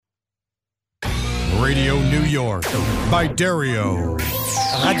Radio New York by Dario.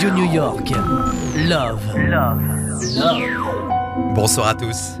 Radio New York. Love. Bonsoir à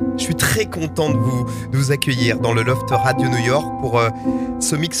tous. Je suis très content de vous accueillir dans le Loft Radio New York pour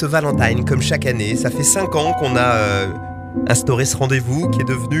ce mix Valentines comme chaque année. Ça fait 5 ans qu'on a instauré ce rendez-vous qui est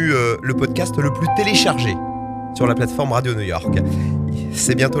devenu le podcast le plus téléchargé sur la plateforme Radio New York.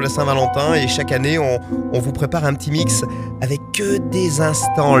 C'est bientôt la Saint-Valentin et chaque année on vous prépare un petit mix avec que des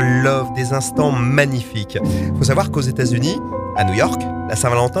instants love, des instants magnifiques. Il faut savoir qu'aux États-Unis, à New York, la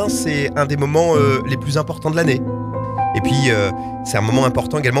Saint-Valentin c'est un des moments les plus importants de l'année. Et puis c'est un moment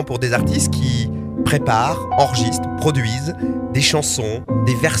important également pour des artistes qui préparent, enregistrent, produisent des chansons,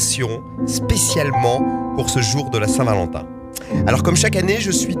 des versions spécialement pour ce jour de la Saint-Valentin. Alors comme chaque année,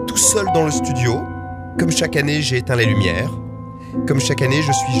 je suis tout seul dans le studio. Comme chaque année, j'ai éteint les lumières. Comme chaque année,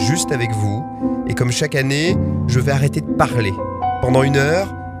 je suis juste avec vous. Et comme chaque année, je vais arrêter de parler. Pendant 1 heure,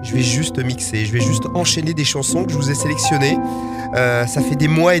 je vais juste mixer. Je vais juste enchaîner des chansons que je vous ai sélectionnées. Ça fait des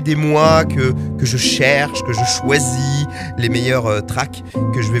mois et des mois que je cherche, que je choisis les meilleurs tracks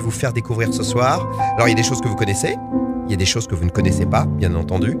que je vais vous faire découvrir ce soir. Alors, il y a des choses que vous connaissez. Il y a des choses que vous ne connaissez pas, bien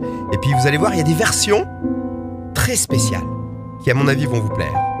entendu. Et puis, vous allez voir, il y a des versions très spéciales qui, à mon avis, vont vous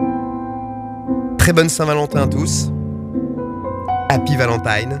plaire. Très bonne Saint-Valentin à tous. Happy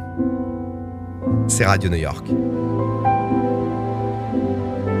Valentine. C'est Radio New York.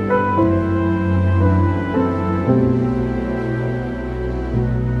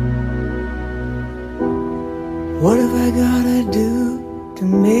 What have I gotta do to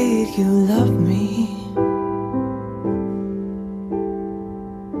make you love me?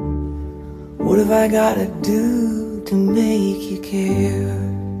 What have I gotta do to make you care?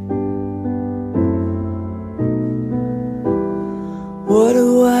 What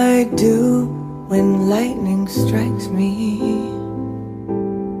do I do when lightning strikes me?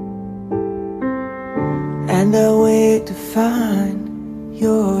 And I wait to find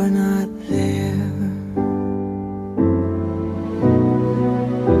you're not there.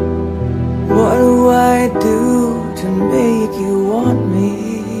 What do I do to make you want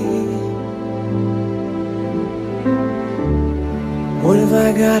me? What have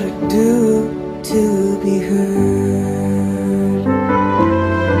I gotta do to be heard?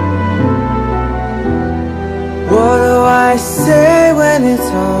 What do I say when it's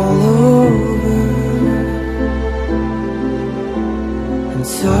all over? And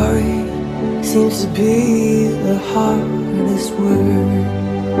sorry seems to be the hardest word.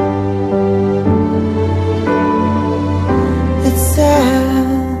 It's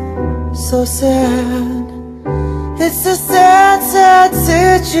sad, so sad. It's a sad, sad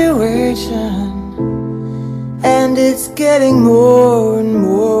situation. And it's getting more and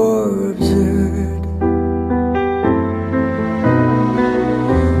more absurd.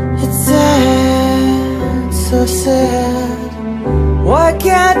 So sad. Why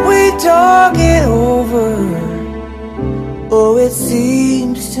can't we talk it over? Oh, it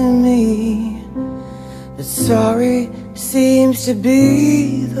seems to me that sorry seems to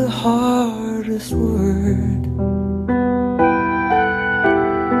be the hardest word.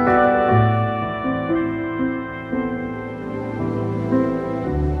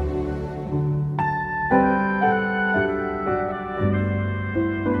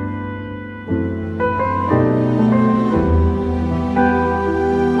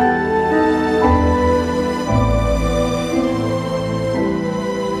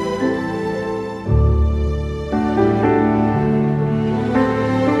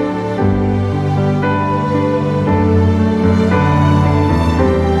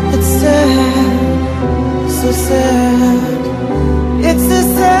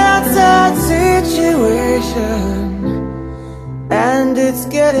 And it's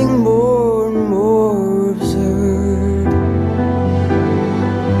getting more and more absurd.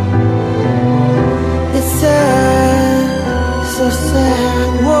 It's sad, so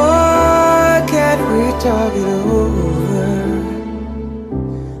sad. Why can't we talk it over?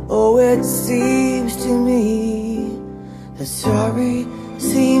 Oh, it seems to me that sorry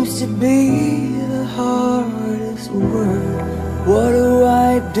seems to be the hardest word. What do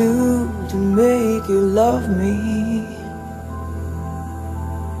I do to make you love me?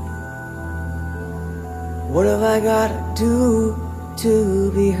 What have I gotta do to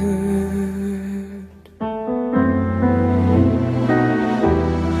be heard?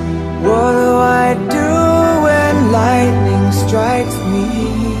 What do I do when lightning strikes me?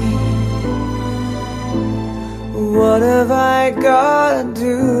 What have I gotta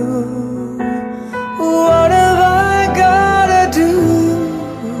do? What have I gotta do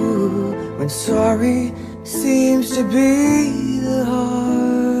when sorry seems to be the hardest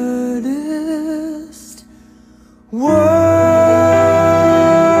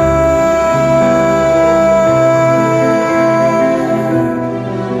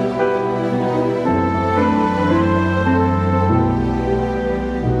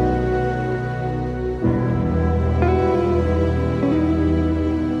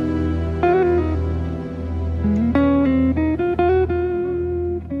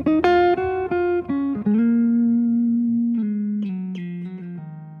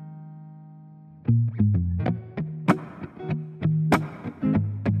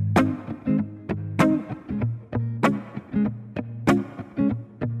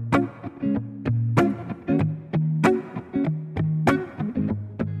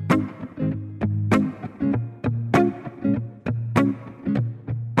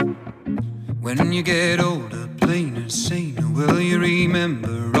When you get older, plainer, saner, will you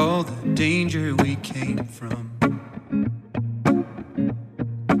remember all the danger we came from?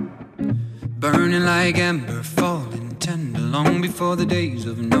 Burning like ember, falling tender, long before the days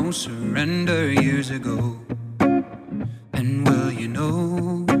of no surrender years ago. And will you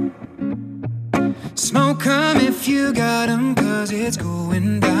know, smoke 'em if you got 'em, 'cause it's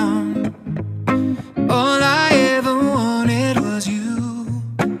going down. All I ever wanted was you.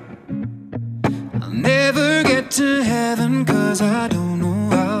 I'll never get to heaven 'cause I don't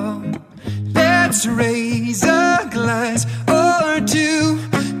know how. Let's raise a glass or two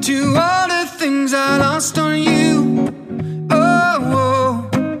to all the things I lost on you. Oh, oh,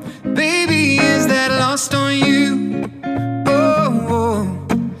 baby, is that lost on you? Oh, oh,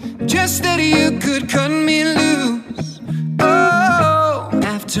 just that you could cut me loose. Oh,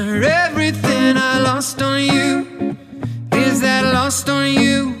 after everything I lost on you, is that lost on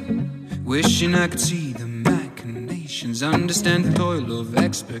you? Wishing I could see the machinations, understand the toil of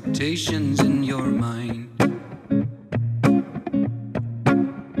expectations in your mind.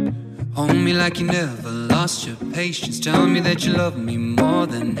 Hold me like you never lost your patience, tell me that you love me more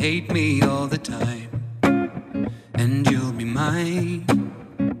than hate me all the time, and you'll be mine.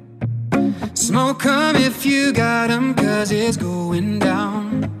 Smoke 'em if you got 'em, 'cause it's going down.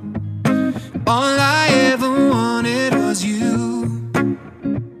 All I ever wanted was you.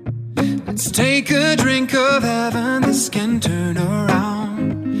 Let's take a drink of heaven, this can turn around.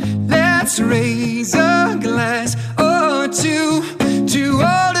 Let's raise a glass or two to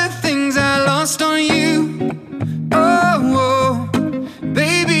all the things I lost on you. Oh, oh,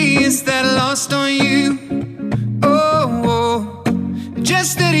 baby, is that lost on you? Oh, oh,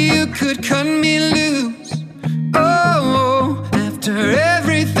 just that you could cut me loose. Oh, oh, after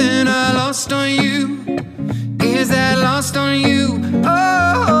everything I lost on you, is that lost on you?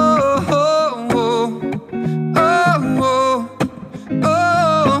 Oh, oh, oh, oh, oh,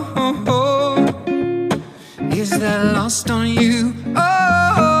 oh, oh, oh, is that lost on you?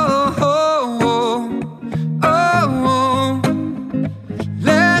 Oh, oh, oh, oh, oh,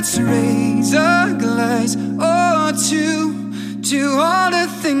 let's raise a glass or two to all the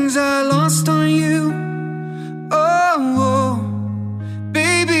things I lost on you. Oh, oh,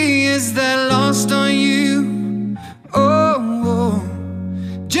 baby, is that lost on you? Oh, oh,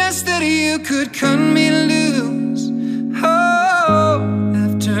 just that you could cut me loose. Oh,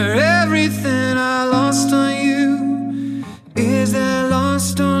 after everything I lost on you, is that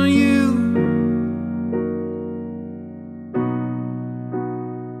lost on you?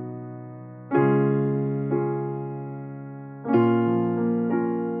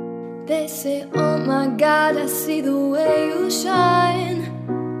 They say, oh my God, I see the way you shine.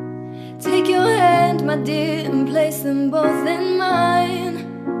 Take your hand, my dear, and place them both in mine.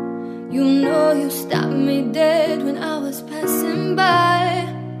 You know you stopped me dead when I was passing by.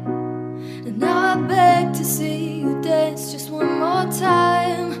 And now I beg to see you dance just one more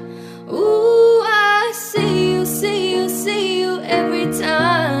time. Ooh, I see you, see you, see you every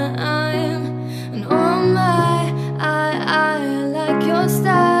time. And oh my, I like your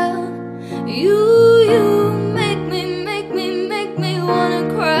style. You make me wanna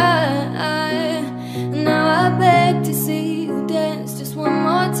cry. Now I beg to see you dance just one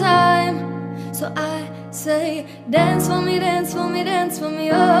more time. So I say, dance for me, dance for me, dance for me,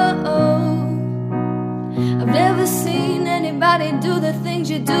 oh, oh. I've never seen anybody do the things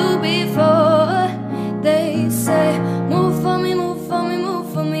you do before. They say, move for me, move for me, move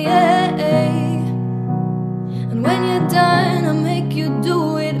for me, yeah. And when you're done, I'll make you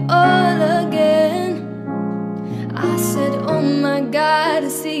do it all again. I said, oh my God, I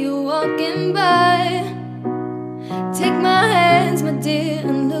see you walking by. Take my hands, my dear,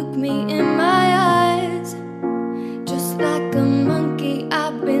 and look me in my eyes. Just like a monkey,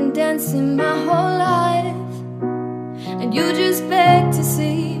 I've been dancing my whole life. And you just beg to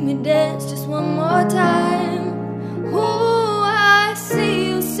see me dance just one more time. Ooh, I see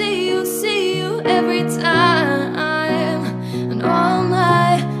you, see you, see you every time. And all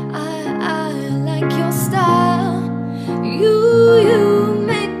my, I like your style. You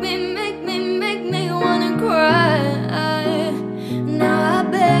make me wanna cry. Now I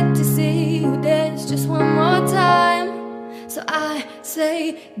beg to see you dance just one more time. So I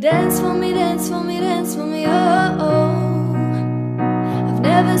say, dance for me, dance for me, dance for me, oh, oh. I've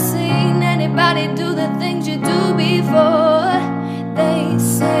never seen anybody do the things you do before. They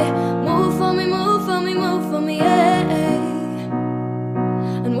say, move for me, move for me, move for me, yeah.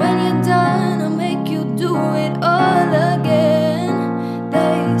 And when you're done, I'll make you do it all again.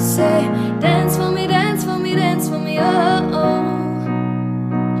 They say, dance for me, dance for me, dance for me, oh, oh.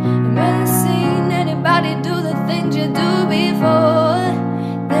 And when I see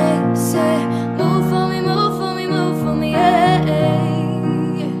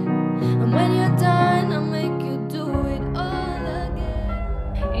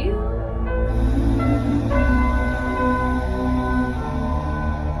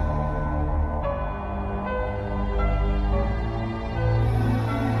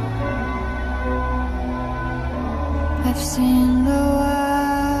I've seen the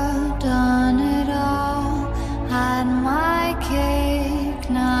world, done it all, had my cake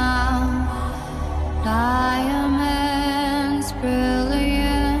now. Diamonds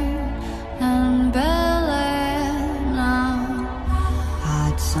brilliant and brilliant now.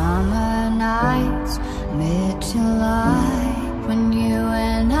 Hot summer nights, mid-July, when you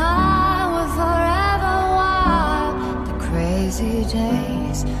and I were forever wild. The crazy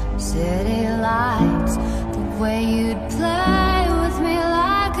days, city lights, the way you'd play with me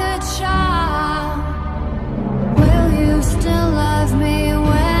like a child. Will you still love me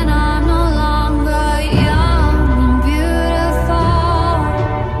when I'm no longer young and beautiful?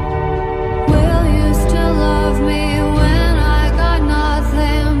 Will you still love me when I got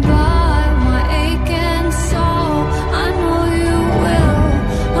nothing but my aching soul? I know you will,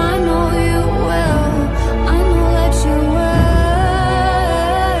 I know you will, I know that you will.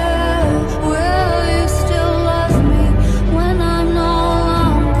 Will you still love me when I'm no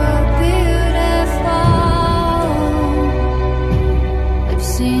longer beautiful? I've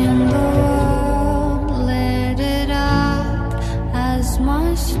seen the world, lit it up as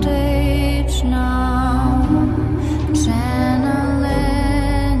my stage now. Channeling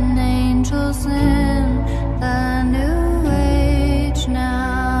angels in the new age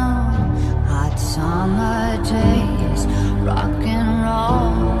now. Hot summer days, rock and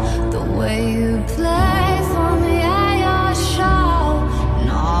roll, the way you play for me at your show. And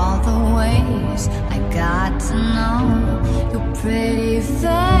all the ways I got to know your pretty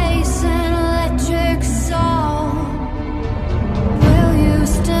face and electric soul. Will you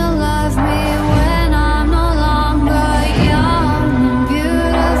still love me when I'm no longer young and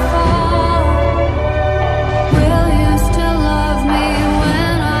beautiful? Will you still love me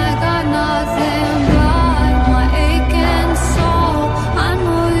when I got nothing but my aching soul? I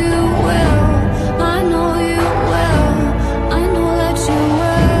know you will, I know you will, I know that you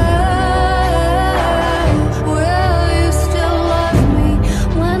will. Will you still love me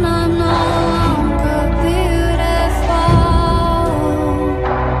when I'm no longer beautiful?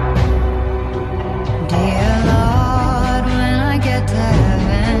 Dear Lord, when I get to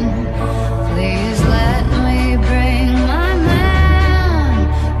heaven, please let me bring my man.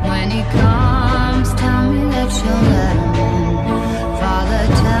 When he comes, tell me that you'll let him in. Father,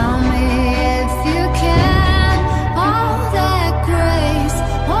 tell me if you can. All that grace,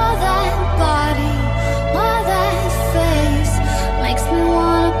 all that body, all that face makes me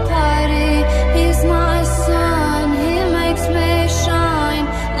wanna party. He's my sun, he makes me shine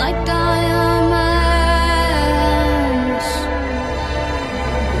like diamonds.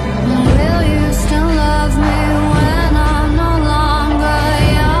 Will you still love me when I'm no longer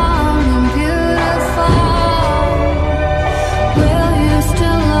young and beautiful? Will you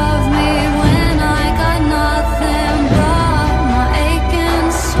still love me when I got nothing but my aching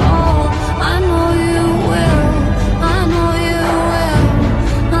soul? I know you will, I know you will,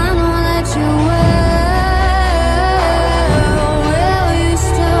 I know that you will. Will you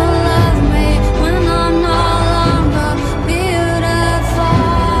still love me when I'm no longer beautiful?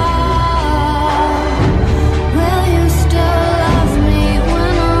 Will you still love me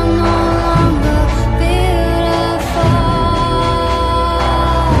when I'm no longer beautiful?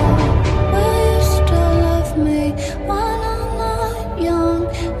 Will you still love me when I'm not young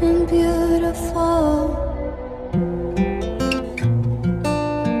and beautiful?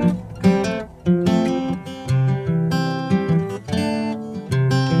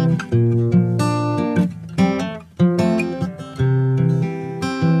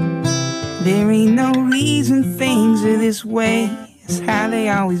 There ain't no reason things are this way. It's how they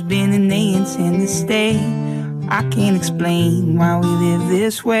always been and they intend to stay. I can't explain why we live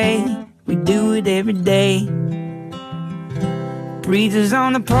this way. We do it every day. Preachers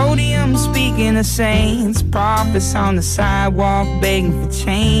on the podium speaking of saints, prophets on the sidewalk begging for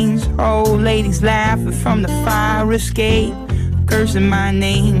change, old ladies laughing from the fire escape, cursing my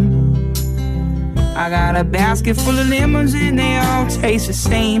name. I got a basket full of lemons and they all taste the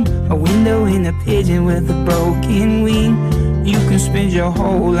same. A window in a pigeon with a broken wing. You can spend your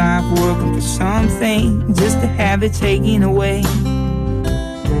whole life working for something just to have it taken away.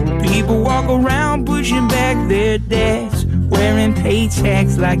 People walk around pushing back their debts, wearing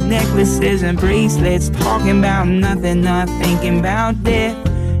paychecks like necklaces and bracelets, talking about nothing, not thinking about death.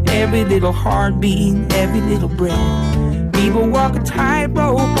 Every little heartbeat, every little breath. People walk a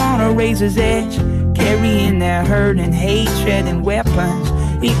tightrope on a razor's edge, carrying their hurt and hatred and weapons.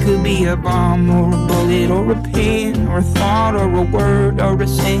 It could be a bomb or a bullet or a pen or a thought or a word or a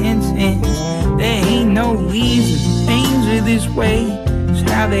sentence. There ain't no reason things are this way. It's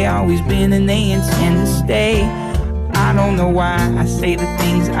how they always been and they intend to stay. I don't know why I say the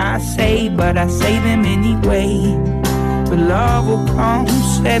things I say, but I say them anyway. But love will come,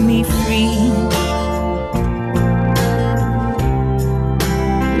 set me free.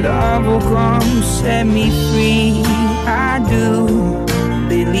 Love will come, set me free. I do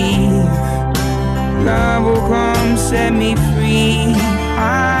believe. Love will come, set me free.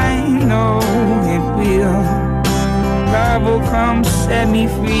 I know it will. Love will come, set me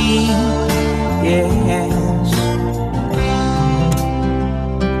free. Yes.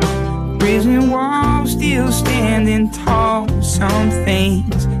 Prison walls still standing tall. Some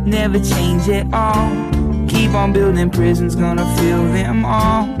things never change at all. Keep on building prisons, gonna fill them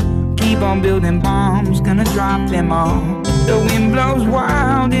all. Keep on building bombs, gonna drop them all. The wind blows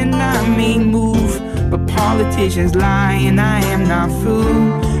wild and I may move, but politicians lie and I am not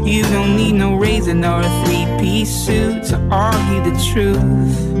fooled. You don't need no razor nor a three-piece suit to argue the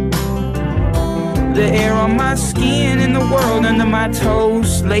truth. The air on my skin and the world under my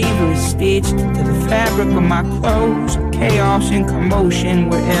toes. Slavery stitched to the fabric of my clothes. Chaos and commotion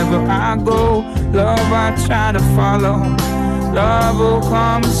wherever I go. Love I try to follow. Love will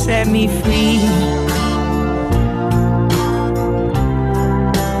come and set me free.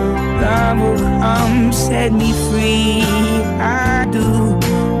 Love will come, set me free. I do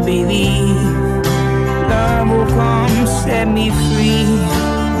believe. Love will come, set me free.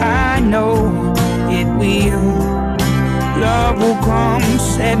 I know it will. Love will come,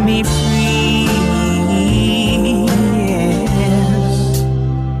 set me free. Yes.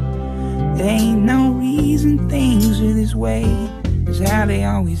 There ain't no reason things are this way. It's how they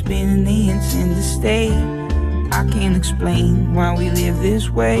always been and they intend to stay. I can't explain why we live this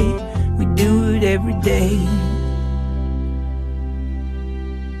way. We do it every day.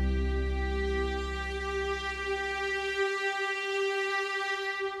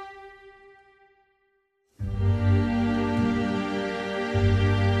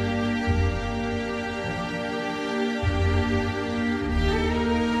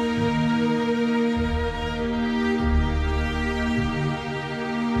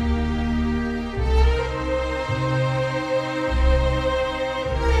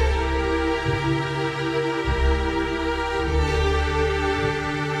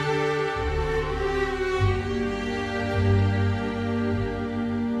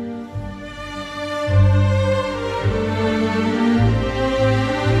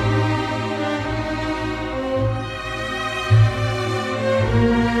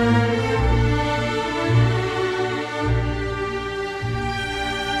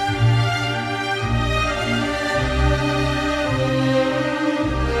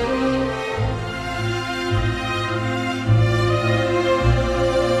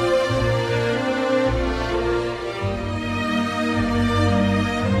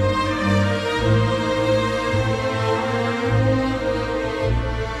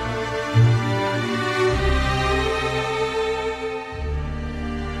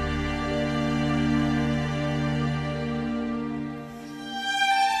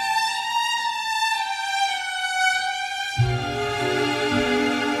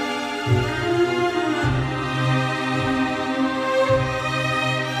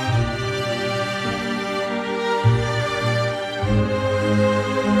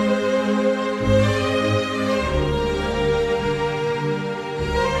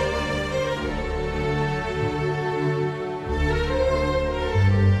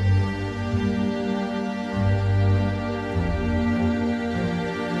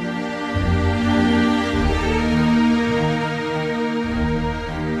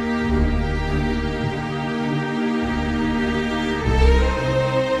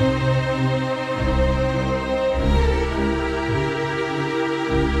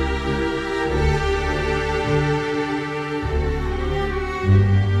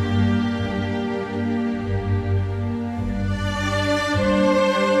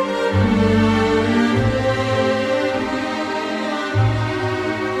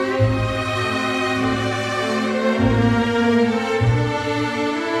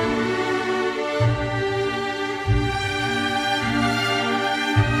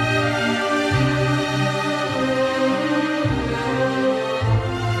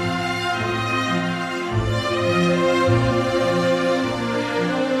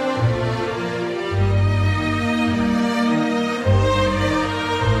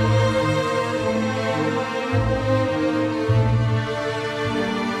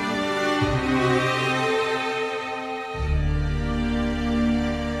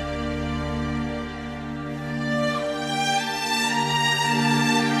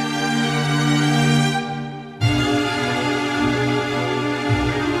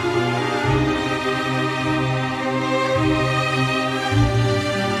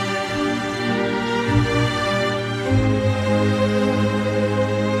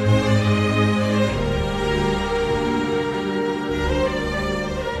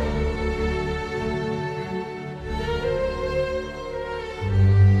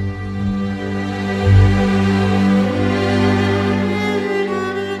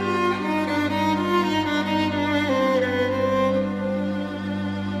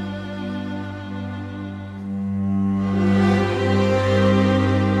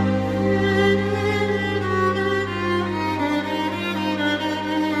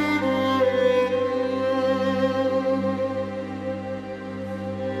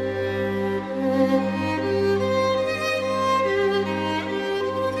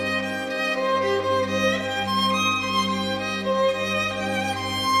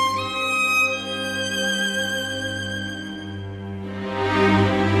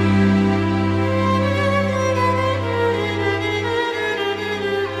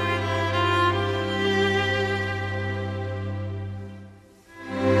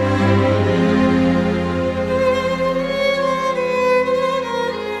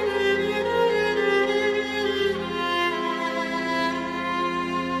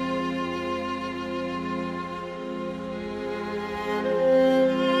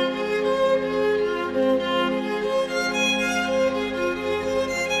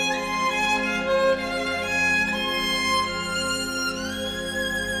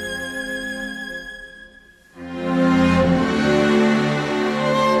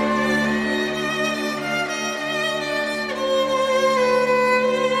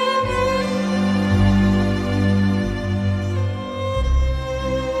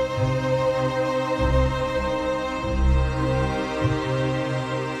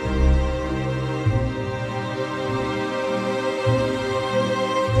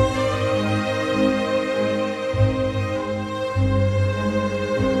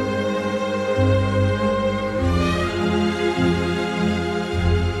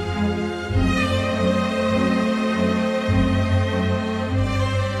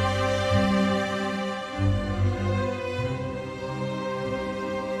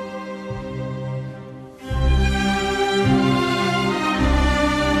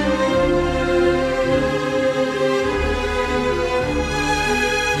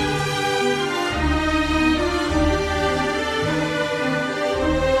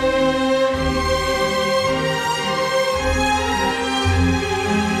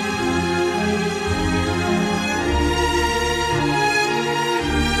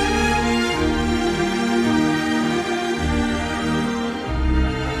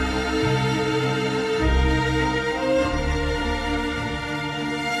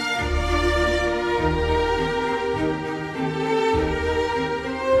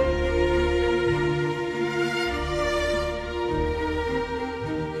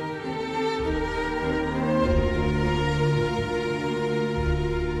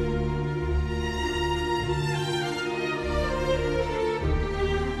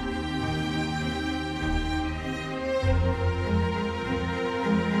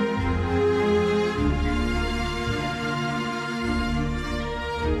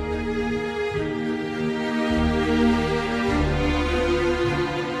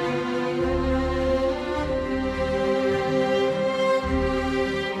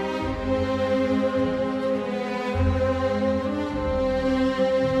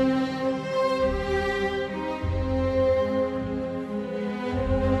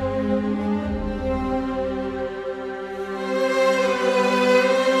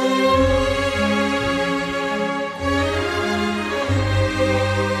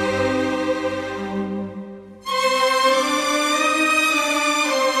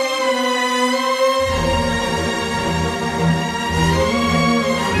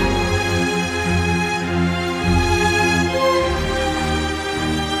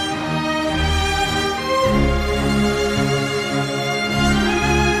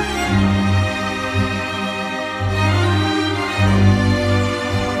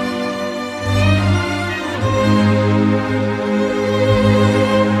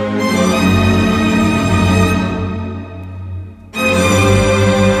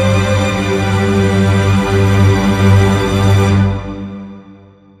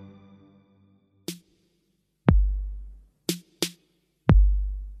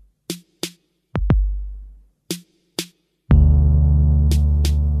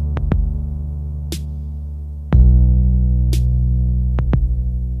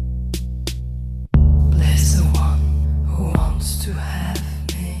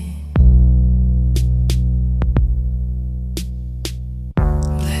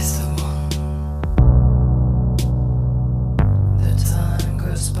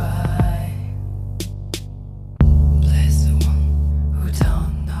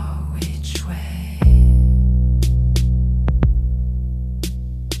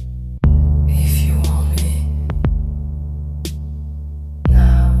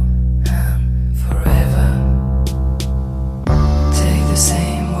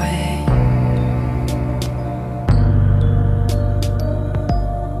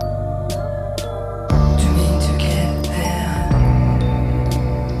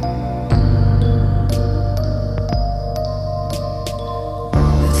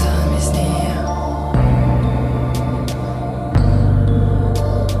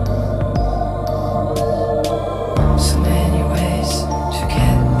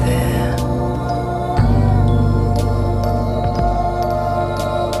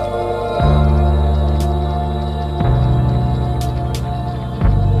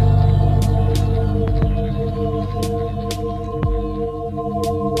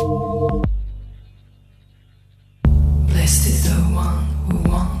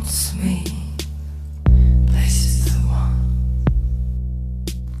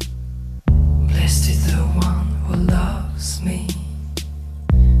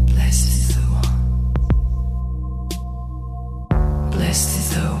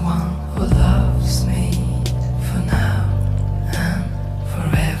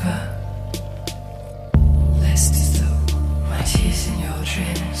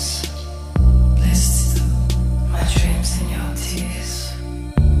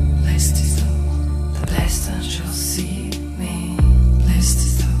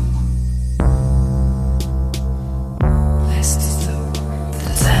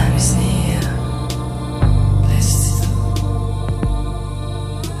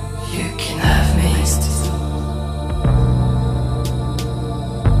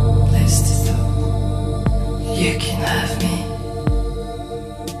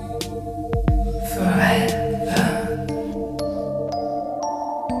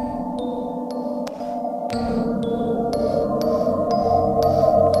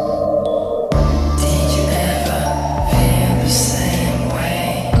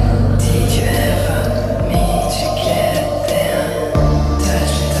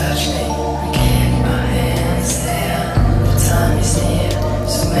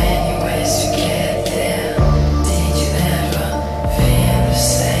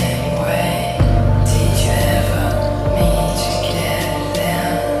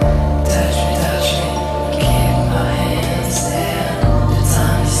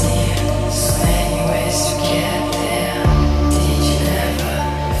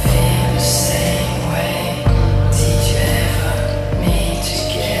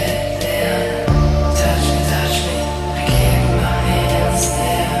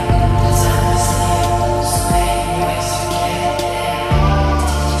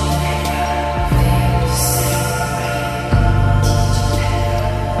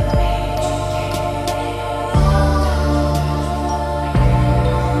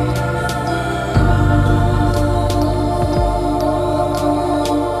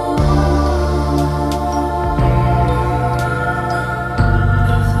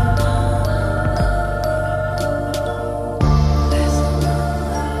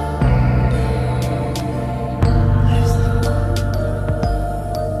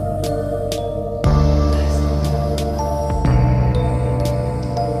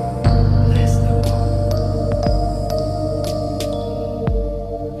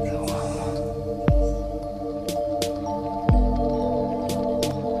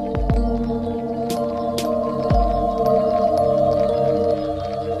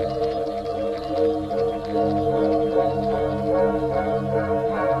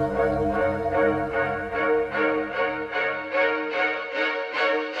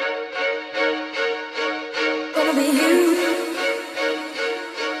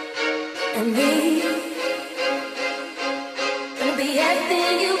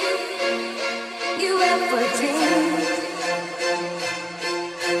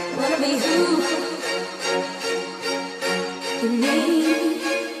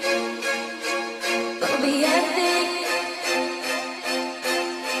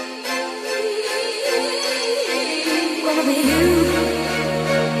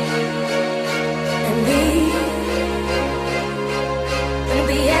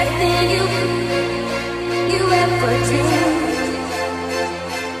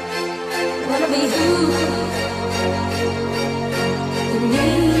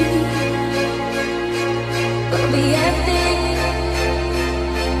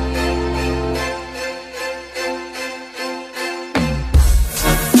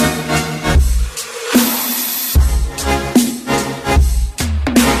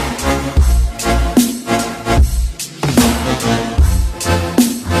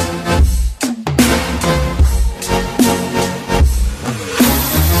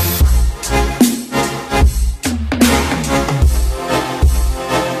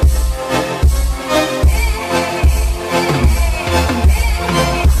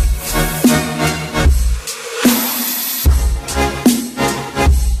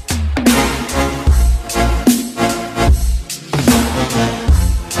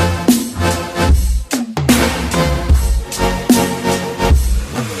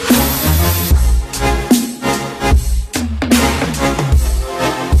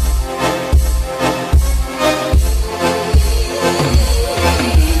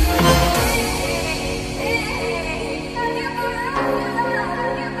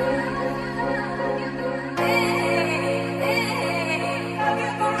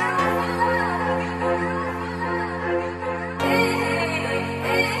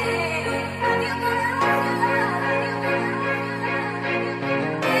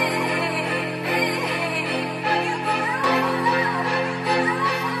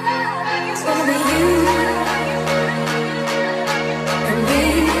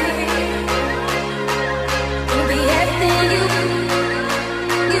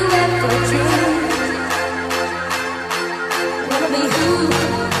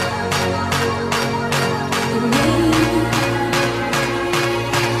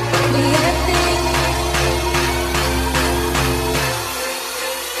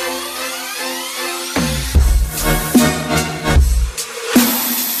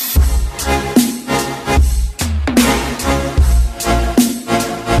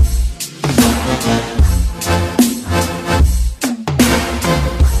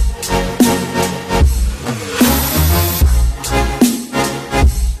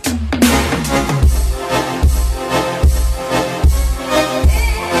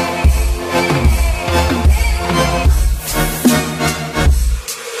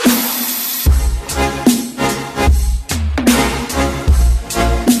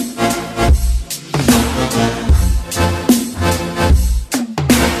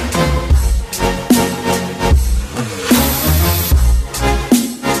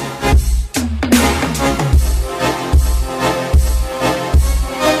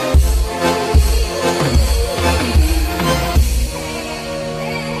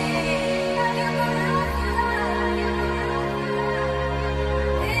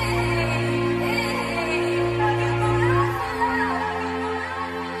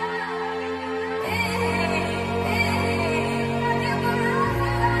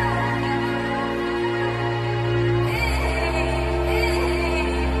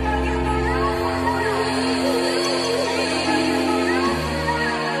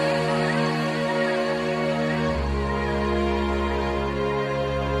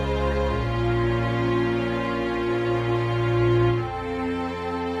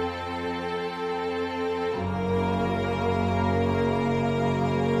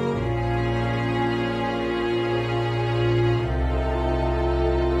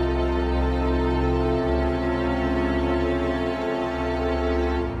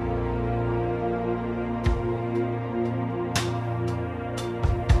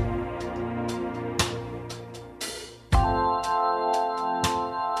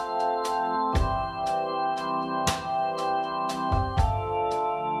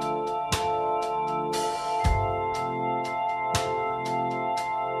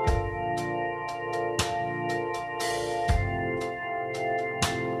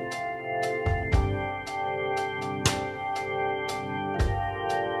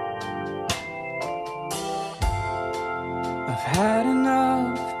 had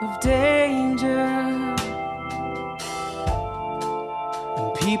enough of danger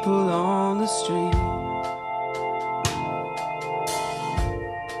and people on the street.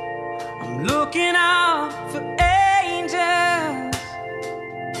 I'm looking out for angels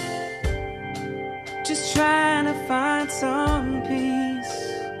just trying to find some peace.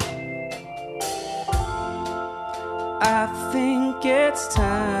 I think it's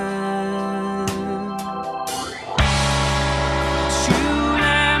time to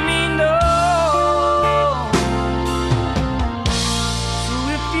let me know. So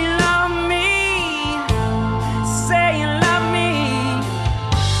if you love me, say you love me.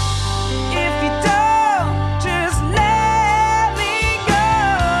 If you don't, just let me go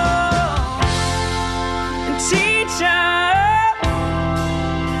and teach her.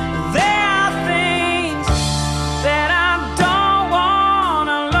 There are things that I don't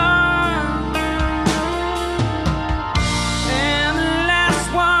wanna learn. And the last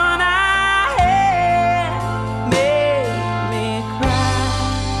one I had made me cry.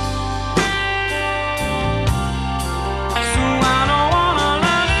 So I don't wanna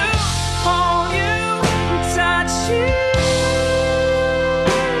learn to hold you and touch you.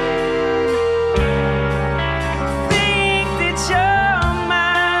 Think that you're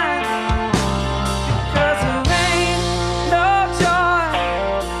mine, 'cause there ain't no joy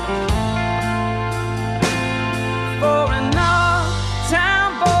for an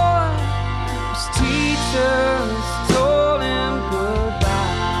old-time boy whose teachers told him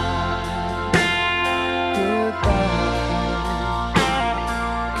goodbye, goodbye,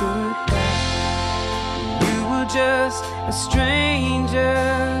 goodbye. You were just a stranger,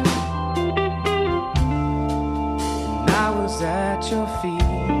 and I was at your feet.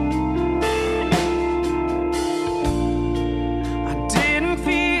 I didn't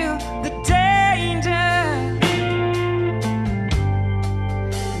feel the danger,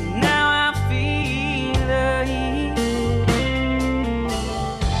 and now I feel the heat.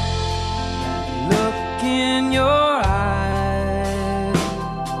 Look in your eyes,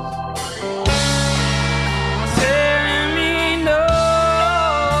 telling me no.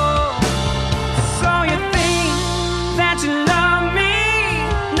 So you think that you love me,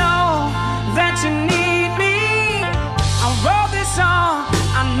 know that you need me. I wrote this song,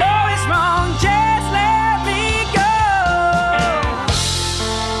 I know it's wrong, just let me go.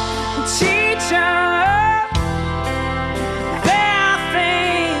 Teacher, there are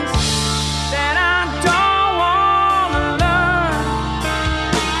things that I don't wanna learn.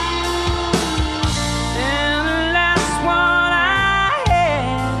 And the last one I had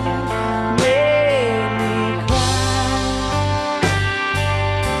made me cry.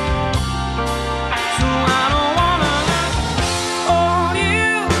 So I don't wanna hold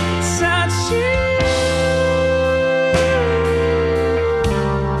you, touch you.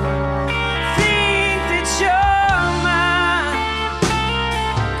 Think that you're mine,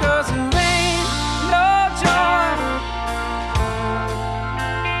 'cause there ain't no joy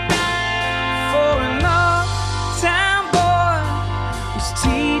for an old-time boy whose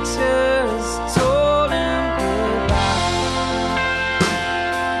teachers told him goodbye,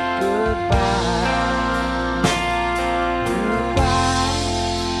 goodbye, goodbye.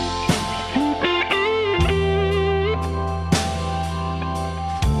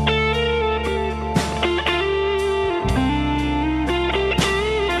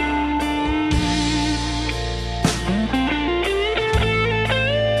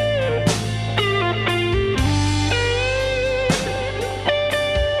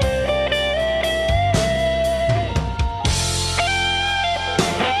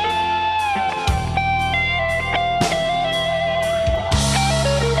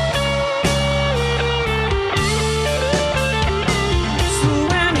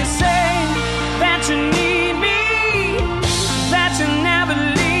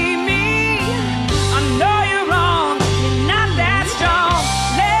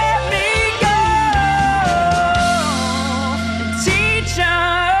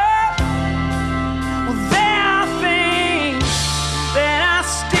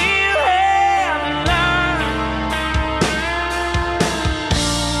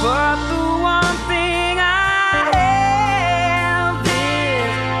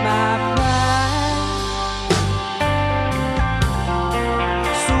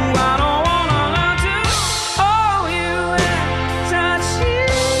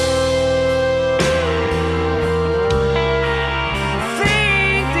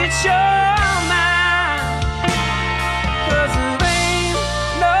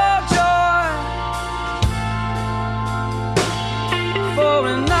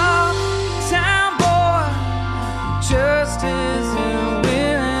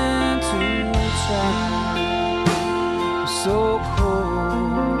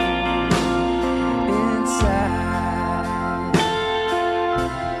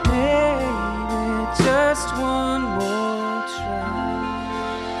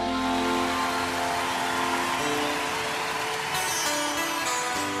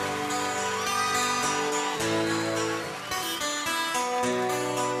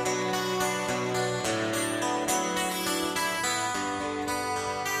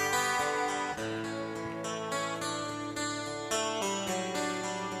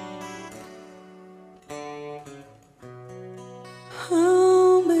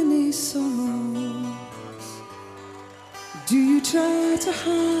 to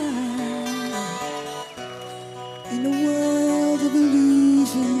hide in a world of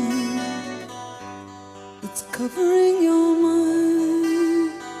illusion that's covering your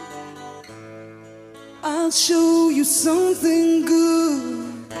mind. I'll show you something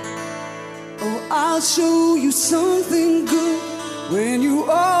good. Oh, I'll show you something good. When you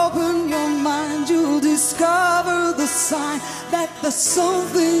open your mind, you'll discover the sign that there's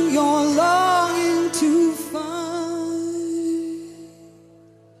something you're longing to find.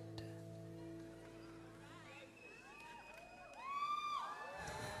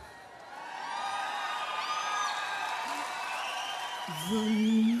 The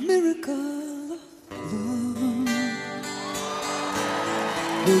miracle of love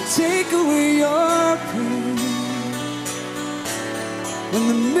will take away your pain. When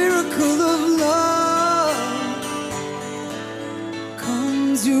the miracle of love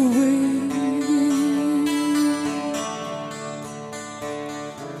comes your way,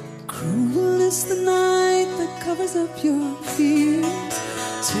 cruel is the night that covers up your fears.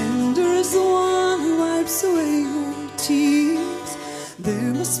 Tender is the one who wipes away your tears.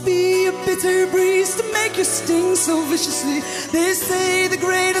 There must be a bitter breeze to make you sting so viciously. They say the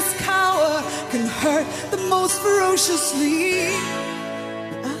greatest power can hurt the most ferociously.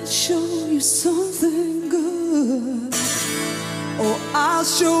 I'll show you something good. Oh, I'll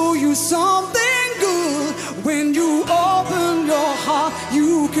show you something good. When you open your heart,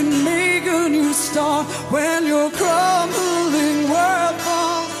 you can make a new start. When your crumbling world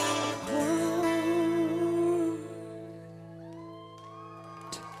falls apart,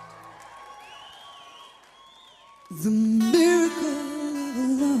 the miracle of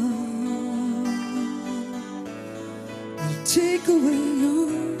love will take away your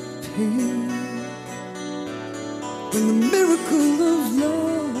pain. When the miracle of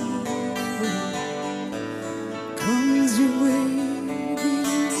love comes your way,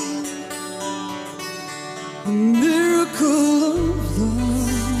 the miracle of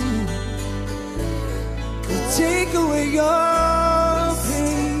love will take away your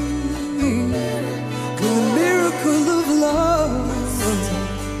pain. When the miracle of love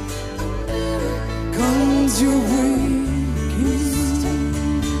comes your way.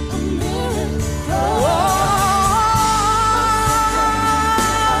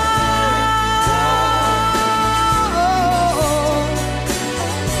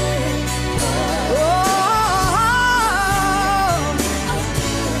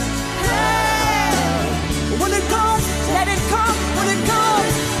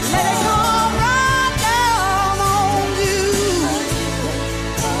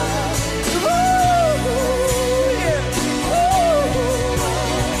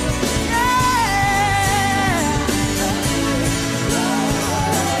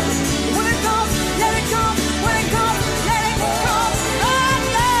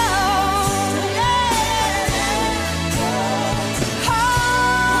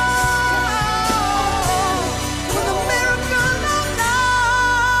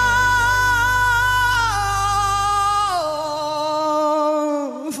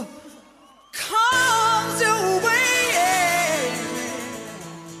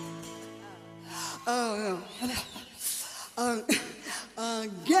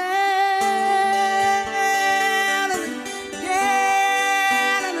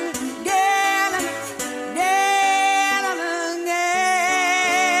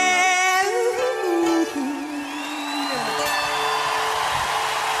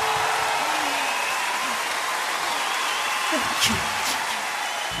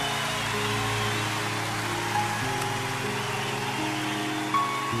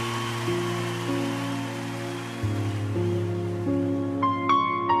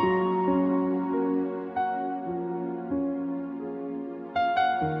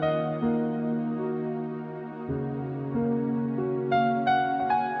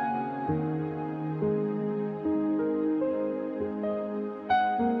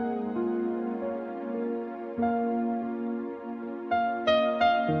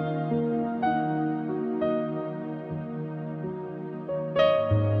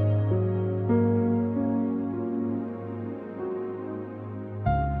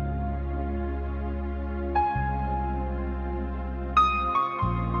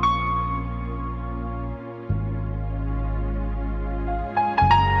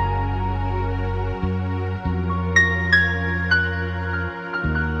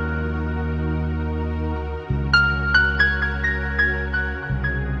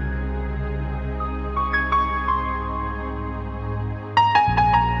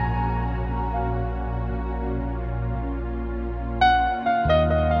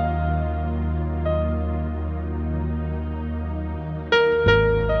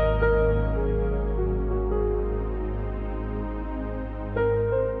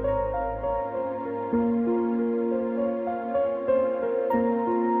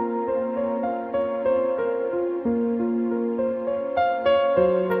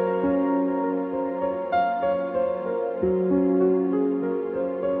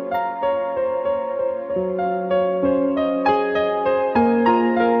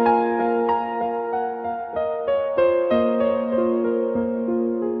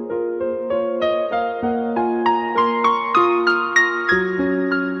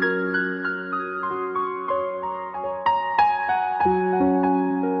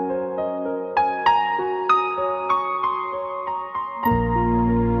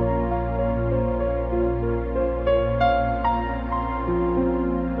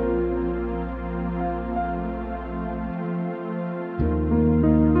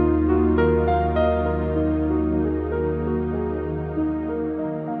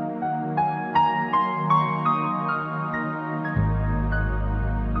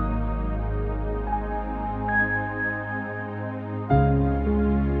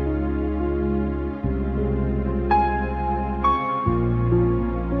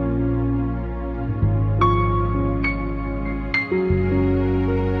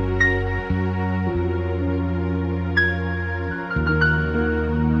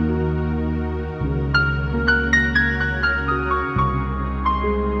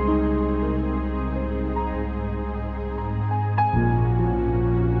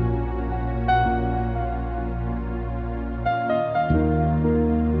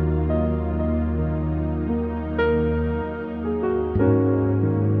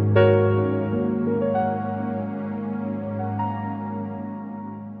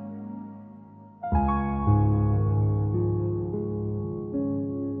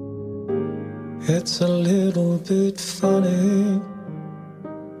 It's a little bit funny,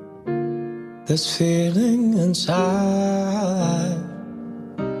 this feeling inside.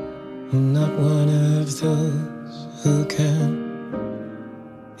 I'm not one of those who can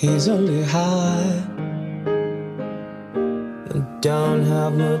easily hide. I don't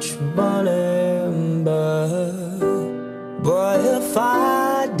have much money, but boy, if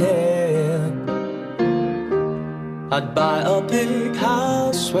I did, I'd buy a big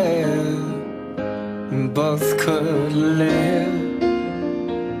house where we both could live.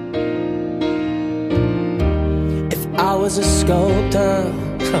 If I was a sculptor,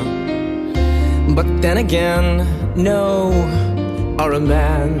 but then again, no, or a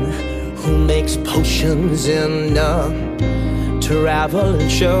man who makes potions in a traveling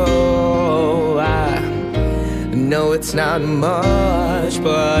show. I know it's not much,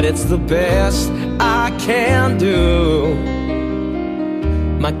 but it's the best I can do.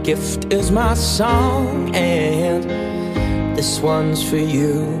 My gift is my song, and this one's for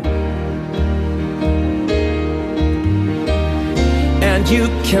you. And you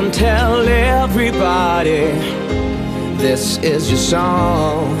can tell everybody this is your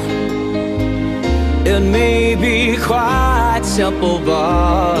song. It may be quite simple,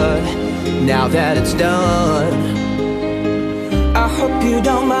 but now that it's done, I hope you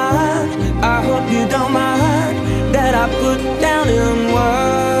don't mind, I hope you don't mind that I put down in words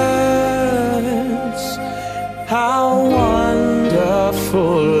how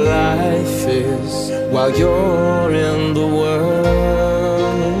wonderful life is while you're in the world.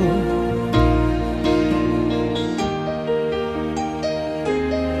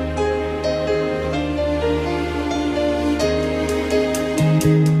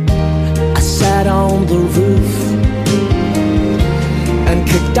 On the roof and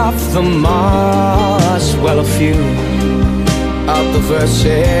kicked off the moss. Well, a few of the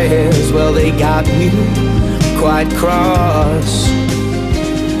verses, well, they got me quite cross,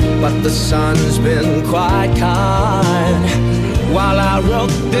 but the sun's been quite kind while I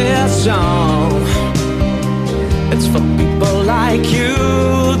wrote this song. It's for people like you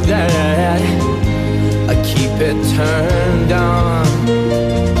that I keep it turned on.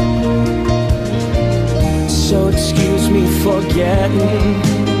 So excuse me for forgetting,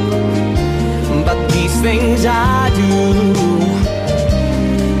 but these things I do,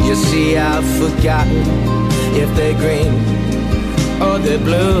 you see I've forgotten if they're green or they're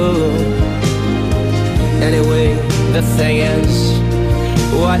blue. Anyway, the thing is,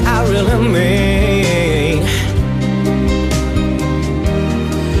 what I really mean,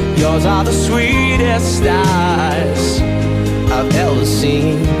 yours are the sweetest eyes I've ever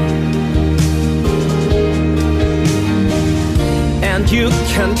seen. And you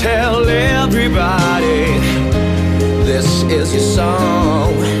can tell everybody this is your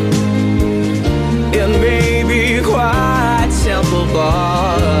song. It may be quite simple,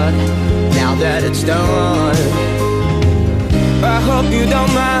 but now that it's done, I hope you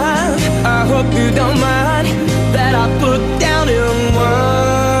don't mind, I hope you don't mind that I put down in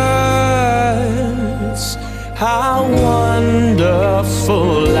words how wonderful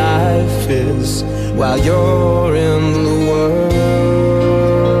life is while you're in the world.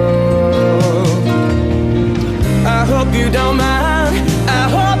 I hope you don't mind, I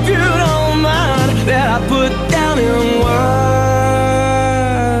hope you don't mind that I put down in words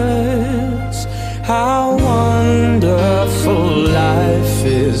how wonderful life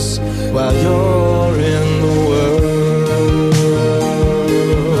is while you're in the world.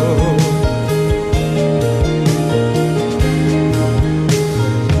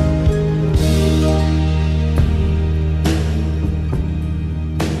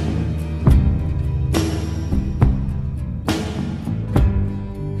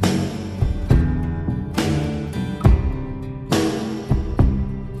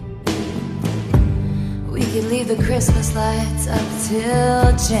 The Christmas lights up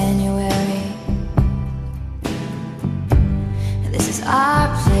till January. This is our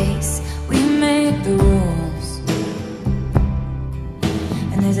place, we make the rules.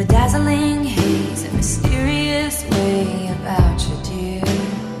 And there's a dazzling haze, a mysterious way about you, dear.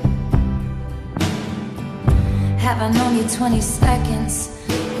 Have I known you 20 seconds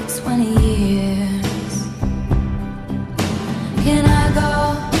or 20 years? Can I go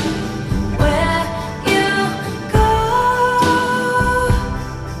where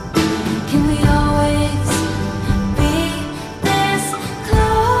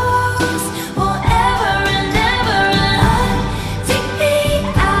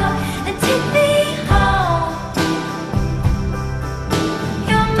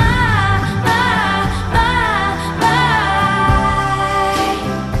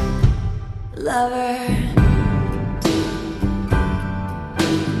love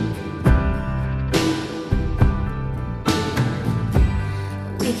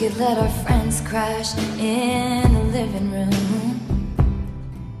could let our friends crash in the living room.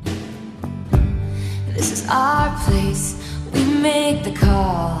 This is our place, we make the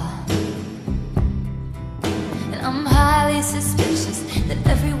call. And I'm highly suspicious that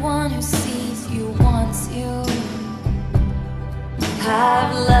everyone who sees you wants you.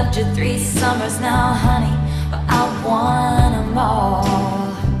 I've loved you 3 summers now, honey, but I want them all.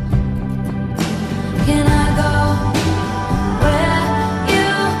 Can I go where you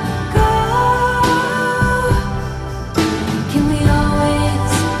go? Can we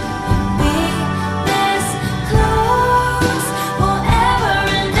always be this close forever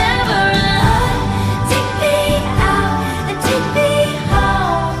and ever? Take me out and take me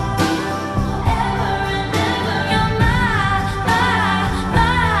home forever and ever. You're my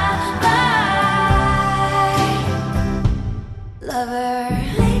lover.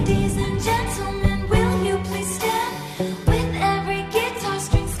 Ladies and gentlemen, will you please stand with every guitar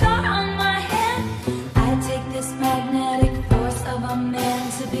string scar on my hand? I take this magnetic force of a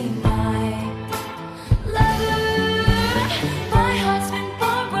man to be my lover. My heart's been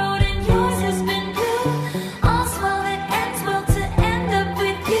borrowed and yours has been blue. All's well that ends well to end up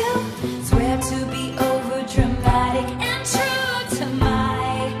with you. Swear to be over dramatic and true to my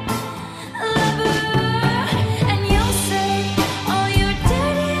lover. And you'll say all your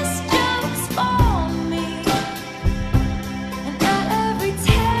dirtiest jokes for me. And at every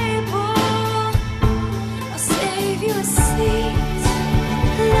table I'll save you a seat,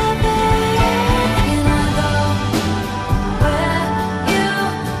 lover. Can I go where you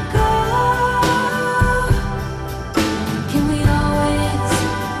go? Can we always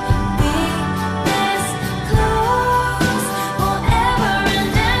be this close forever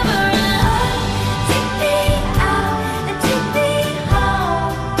and ever? Take me out and take me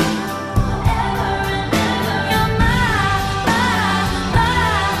home forever and ever. You're my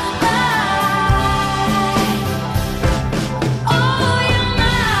oh, you're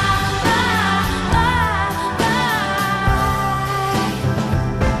my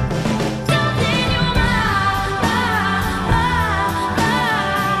darling, you're my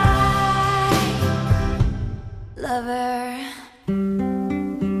lover.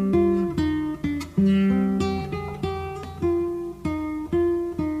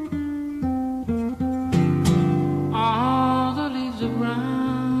 All the leaves are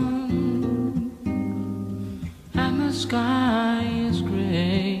brown and the sky is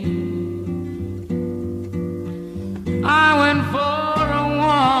gray. I went for a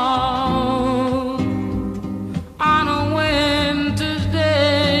walk on a winter's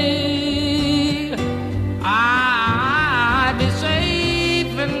day. I'd be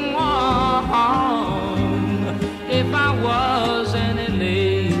safe and warm if I was in LA.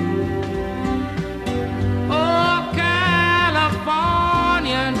 Oh,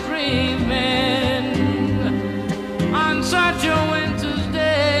 California dreaming on such a winter's day.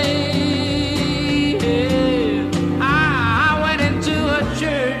 I went into a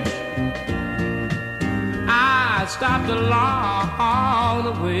church. I stopped along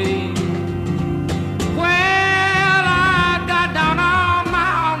the way. Well, I got down on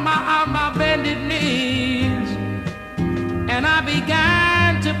my bended knees and I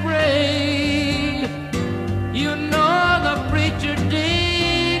began to pray. You know the preacher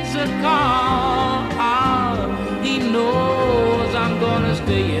digs a call. He knows I'm gonna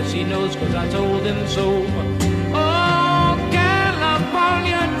stay. Yes, he knows, 'cause I told him so. Oh,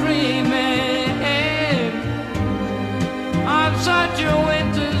 California dreaming on such a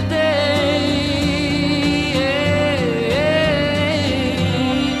winter's day.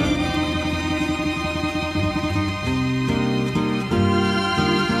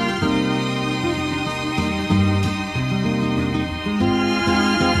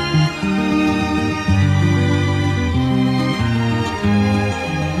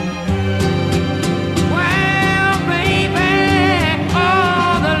 Well, baby,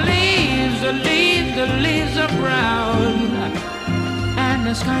 all the leaves are brown and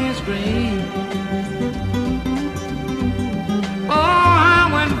the sky is gray. Oh, I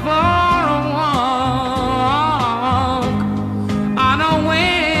went for a walk on a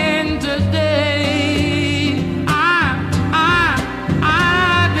winter's day.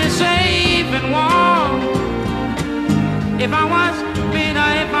 I'd be safe and warm if I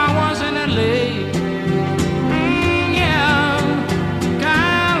was in LA. Yeah,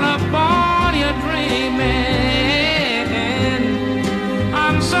 California dreaming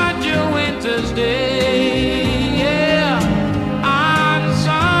on such a winter's day. Yeah, on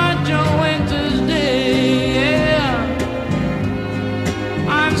such a winter's day. Yeah,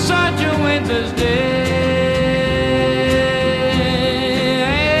 on such a winter's day.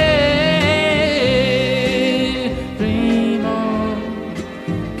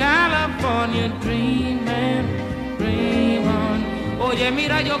 Oye,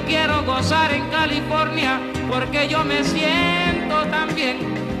 mira, yo quiero gozar en California porque yo me siento tan bien.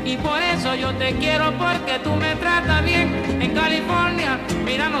 Y por eso yo te quiero porque tú me tratas bien. En California,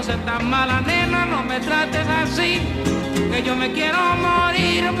 mira, no seas tan mala, nena, no me trates así. Que yo me quiero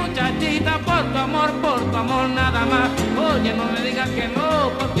morir, muchachita, por tu amor nada más. Oye, no me digas que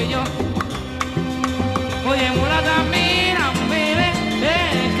no, porque yo... Oye, mulata, mira, baby,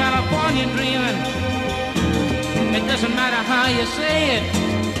 California dreaming. It doesn't matter how you say it.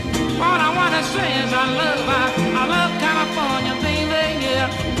 All I wanna say is I love California, baby, yeah.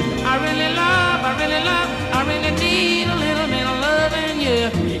 I really need a little bit of loving, yeah.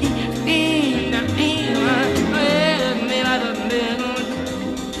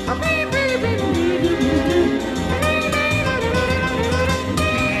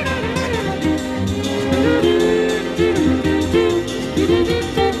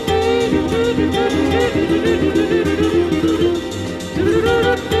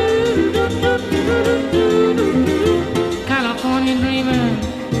 California dreaming,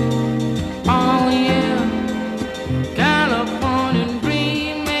 oh yeah, California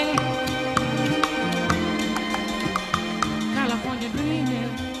dreaming, California dreaming.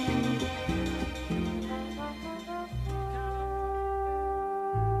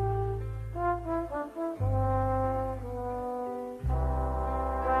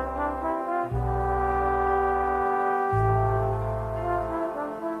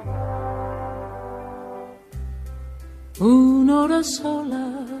 Un'ora sola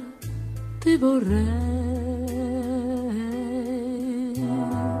ti vorrei,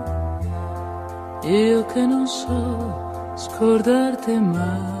 io che non so scordarti mai,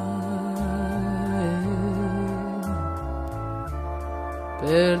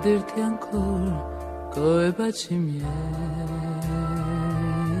 per dirti ancora coi baci miei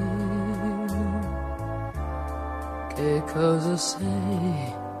che cosa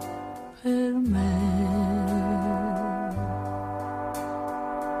sei per me.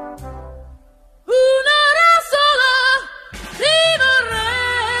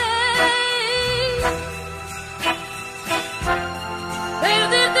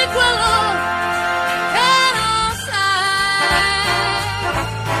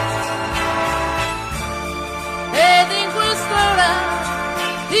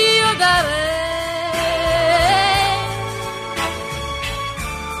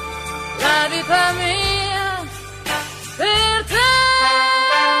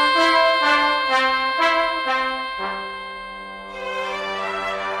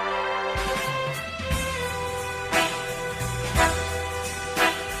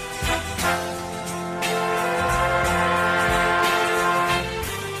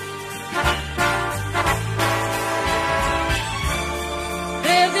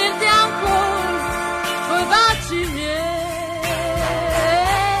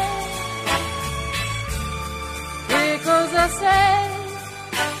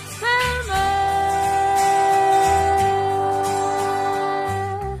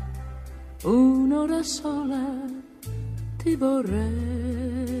 Un'ora sola ti vorrei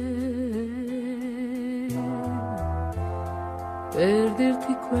per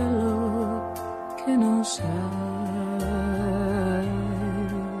dirti quello che non sai,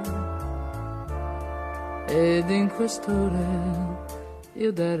 ed in quest'ora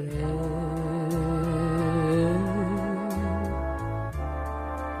io darei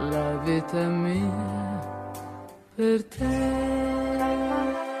la vita mia per te.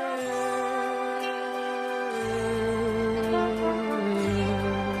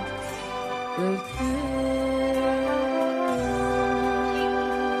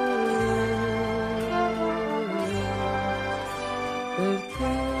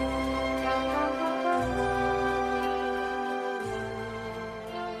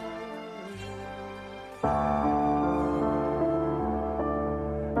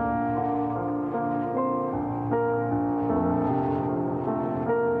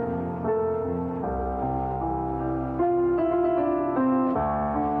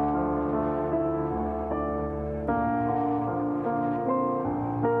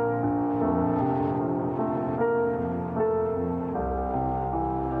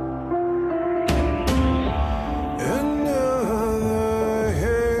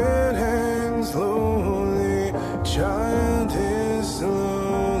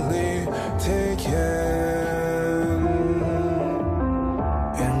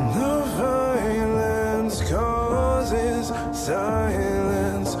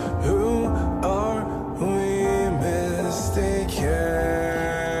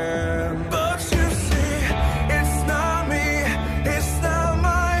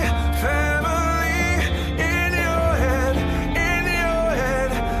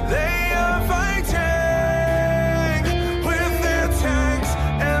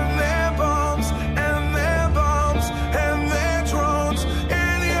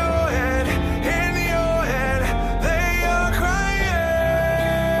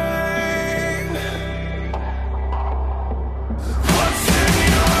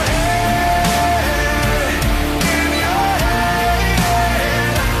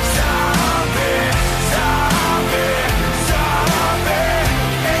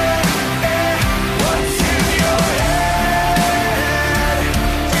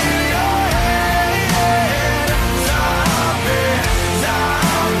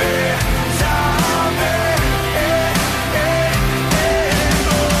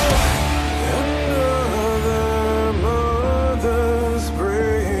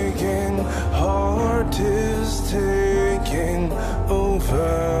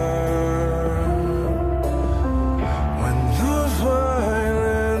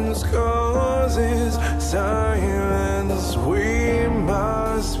 silence, we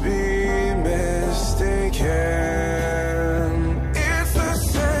must be mistaken. It's the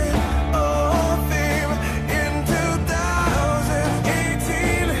same old theme in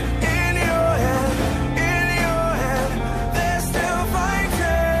 2018. In your head, they're still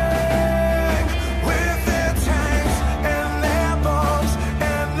fighting with their tanks and their bombs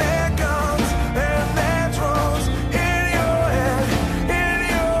and their guns and their drones. In your head,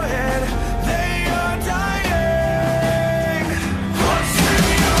 they are dying. What's in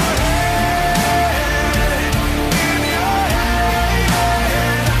your head?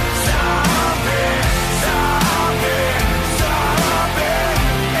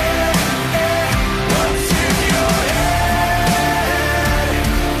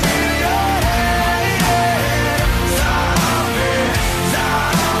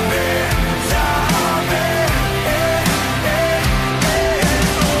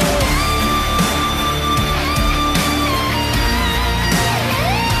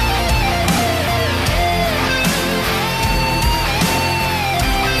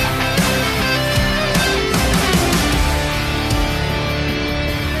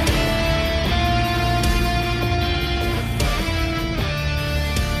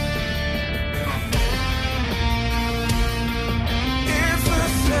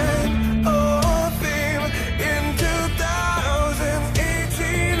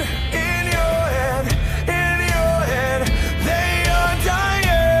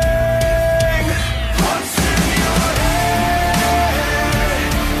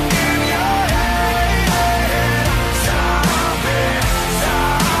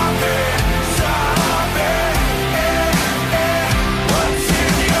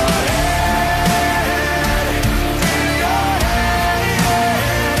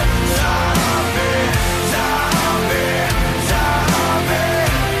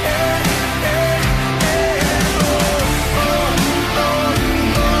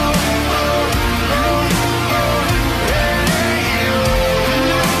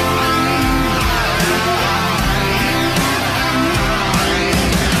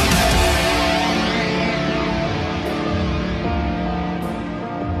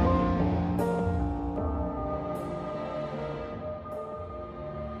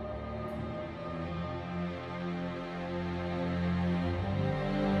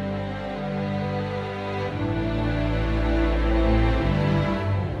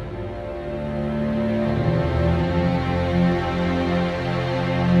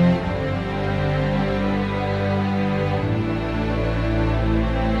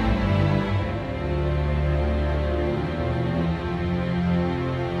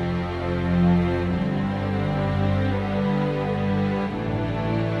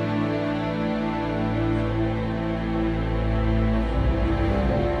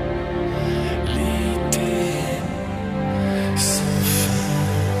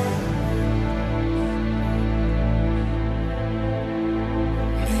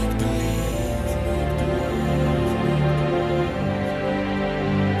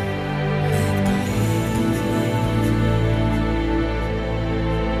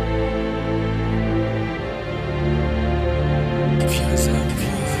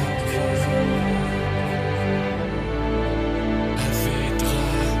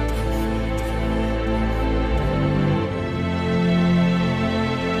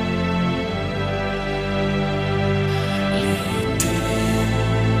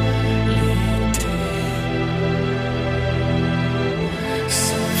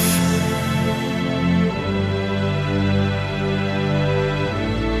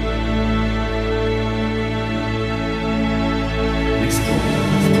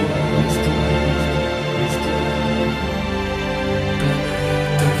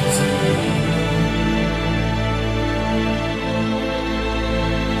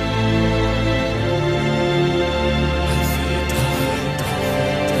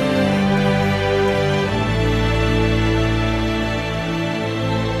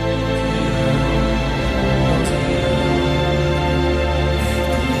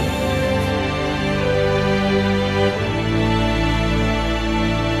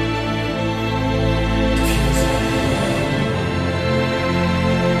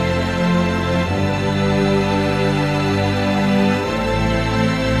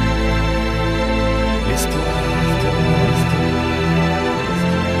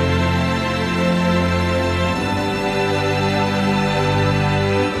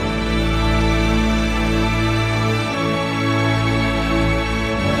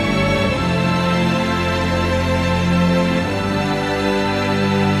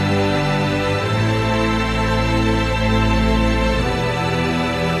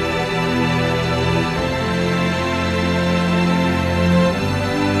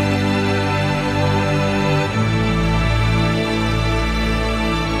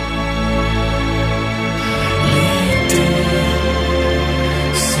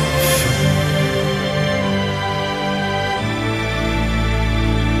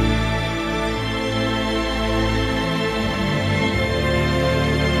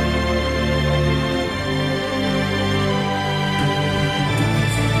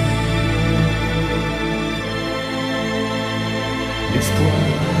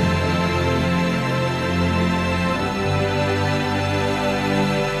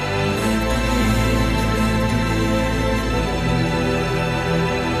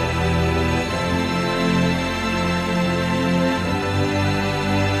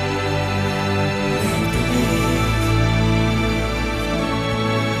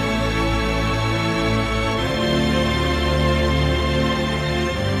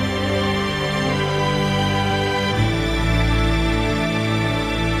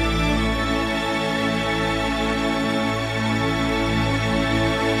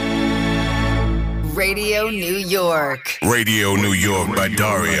 Radio New York. Radio New York by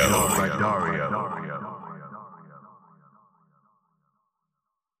Dario.